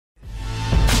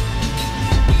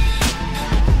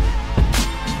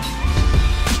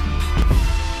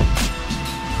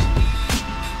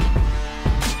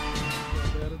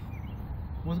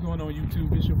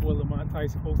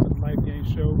Tyson, host of the Life Game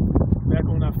Show. Back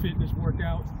on our fitness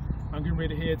workouts. I'm getting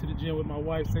ready to head to the gym with my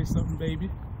wife. Say something, baby.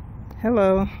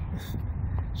 Hello.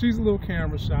 She's a little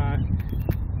camera shy.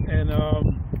 And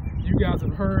you guys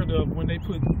have heard of when they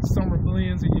put summer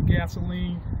blends in your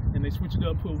gasoline and they switch it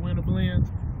up, put winter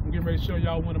blends. I'm getting ready to show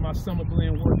y'all one of my summer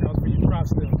blend workouts for your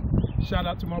tricep. Shout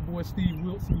out to my boy Steve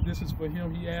Wilson. This is for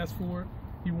him. He asked for it.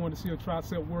 He wanted to see a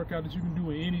tricep workout that you can do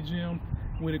in any gym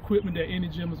with equipment that any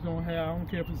gym is going to have. I don't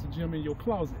care if it's a gym in your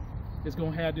closet. It's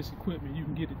going to have this equipment. You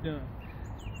can get it done.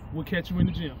 We'll catch you in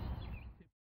the gym.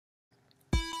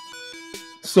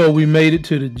 So we made it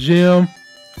to the gym.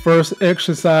 First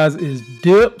exercise is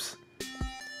dips.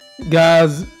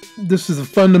 Guys, this is a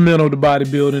fundamental to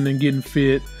bodybuilding and getting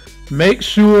fit. Make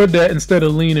sure that instead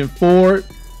of leaning forward,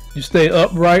 you stay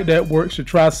upright. That works your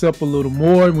tricep a little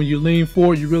more. When you lean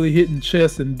forward, you're really hitting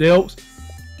chest and delts.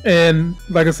 And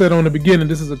like I said on the beginning,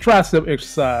 this is a tricep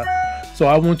exercise. So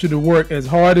I want you to work as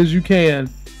hard as you can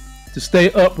to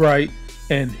stay upright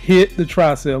and hit the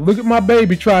tricep. Look at my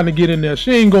baby trying to get in there.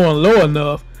 She ain't going low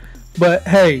enough, but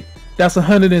hey, that's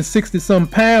 160 some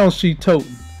pounds she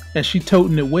toting, and she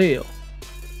toting it well.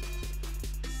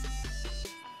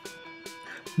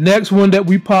 Next one that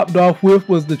we popped off with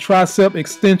was the tricep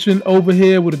extension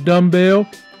overhead with a dumbbell.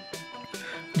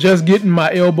 Just getting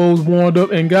my elbows warmed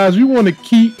up. And guys, you want to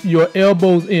keep your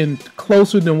elbows in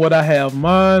closer than what I have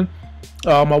mine.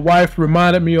 My wife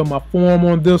reminded me of my form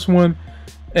on this one,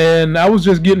 and I was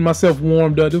just getting myself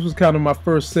warmed up. This was kind of my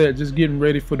first set, just getting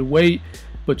ready for the weight.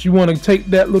 But you want to take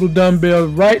that little dumbbell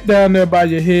right down there by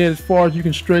your head as far as you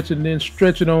can stretch it, and then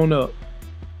stretch it on up.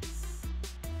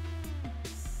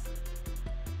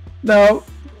 Now,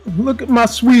 look at my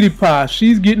sweetie pie.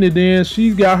 She's getting it in.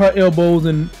 She's got her elbows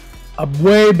in a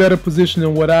way better position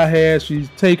than what I had. She's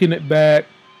taking it back,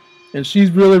 and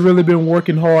she's really been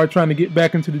working hard trying to get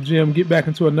back into the gym, get back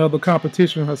into another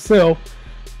competition herself.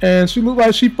 And she looks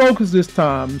like she focused this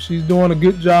time. She's doing a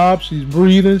good job. She's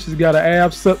breathing. She's got her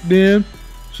abs sucked in.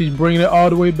 She's bringing it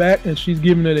all the way back, and she's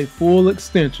giving it a full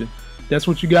extension. That's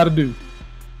what you got to do.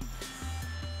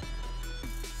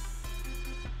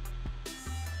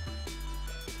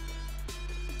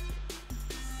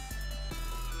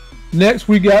 Next,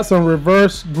 we got some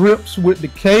reverse grips with the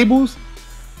cables.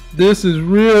 This is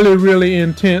really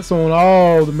intense on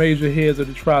all the major heads of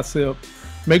the tricep.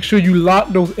 Make sure you lock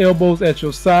those elbows at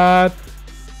your side.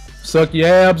 Suck your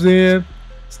abs in.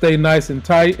 Stay nice and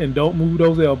tight, and don't move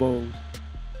those elbows.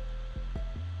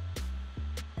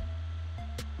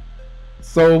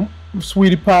 So,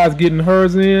 Sweetie Pie's getting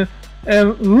hers in.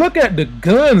 And look at the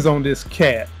guns on this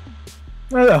cat.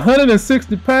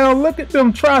 160 pounds. Look at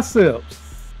them triceps.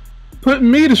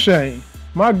 Putting me to shame.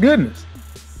 My goodness.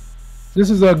 This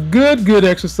is a good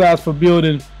exercise for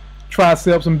building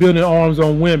triceps and building arms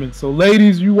on women. So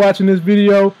ladies, you watching this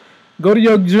video, go to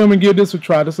your gym and give this a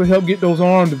try. This will help get those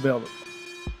arms developed.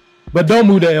 But don't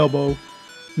move the elbow.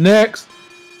 Next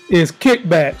is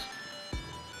kickbacks.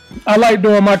 I like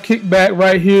doing my kickback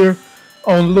right here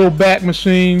on the little back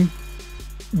machine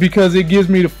because it gives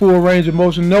me the full range of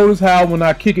motion. Notice how when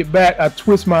I kick it back, I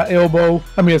twist my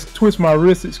twist my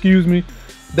wrist, excuse me.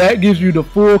 That gives you the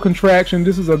full contraction.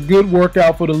 This is a good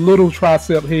workout for the little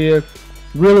tricep head.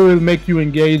 Really make you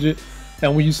engage it.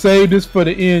 And when you save this for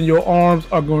the end, your arms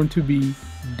are going to be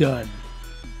done.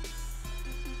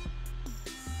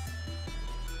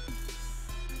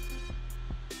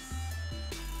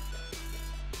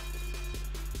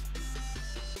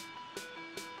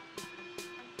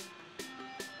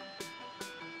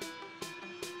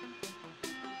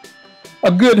 A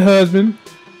good husband,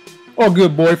 or a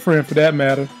good boyfriend for that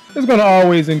matter, is going to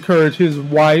always encourage his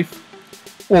wife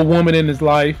or woman in his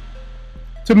life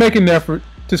to make an effort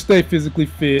to stay physically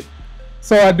fit.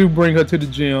 So I do bring her to the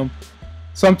gym.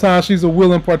 Sometimes she's a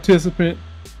willing participant.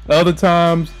 Other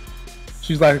times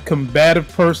she's like a combative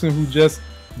person who just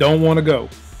don't want to go,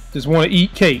 just want to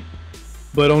eat cake.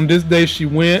 But on this day she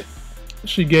went,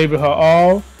 she gave it her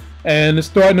all, and it's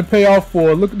starting to pay off for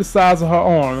her. Look at the size of her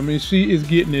arm. I mean, she is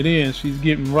getting it in. She's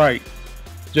getting right.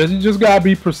 You just gotta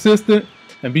be persistent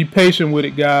and be patient with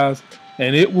it, guys,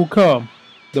 and it will come.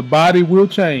 The body will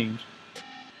change.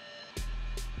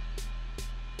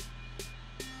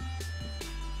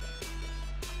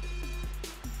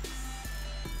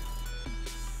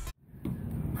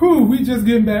 Whew, we just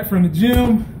getting back from the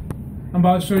gym. I'm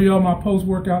about to show you all my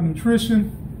post-workout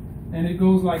nutrition, and it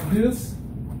goes like this.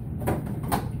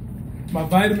 My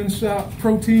vitamin shot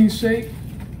protein shake,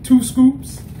 2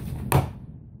 scoops.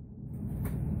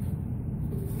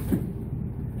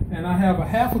 And I have a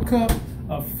half a cup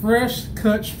of fresh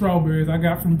cut strawberries I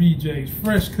got from BJ's,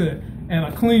 fresh cut, and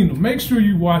I cleaned them. Make sure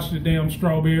you wash the damn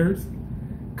strawberries.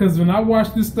 Because when I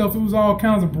washed this stuff, it was all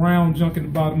kinds of brown junk in the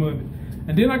bottom of it.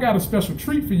 And then I got a special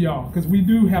treat for y'all, because we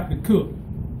do have to cook.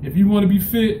 If you want to be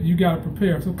fit, you got to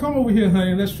prepare. So come over here,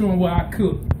 honey, let's show them what I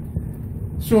cook.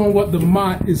 Show them what the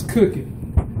Lamont is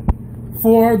cooking.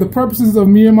 For the purposes of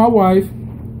me and my wife,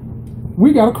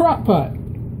 we got a crock pot.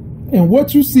 And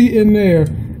what you see in there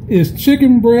is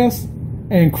chicken breast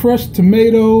and crushed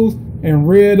tomatoes and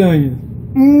red onions.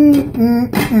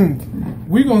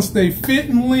 We're going to stay fit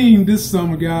and lean this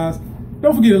summer, guys.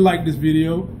 Don't forget to like this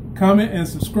video, comment, and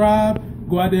subscribe.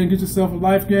 Go out there and get yourself a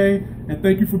life game. And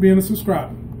thank you for being a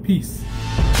subscriber. Peace.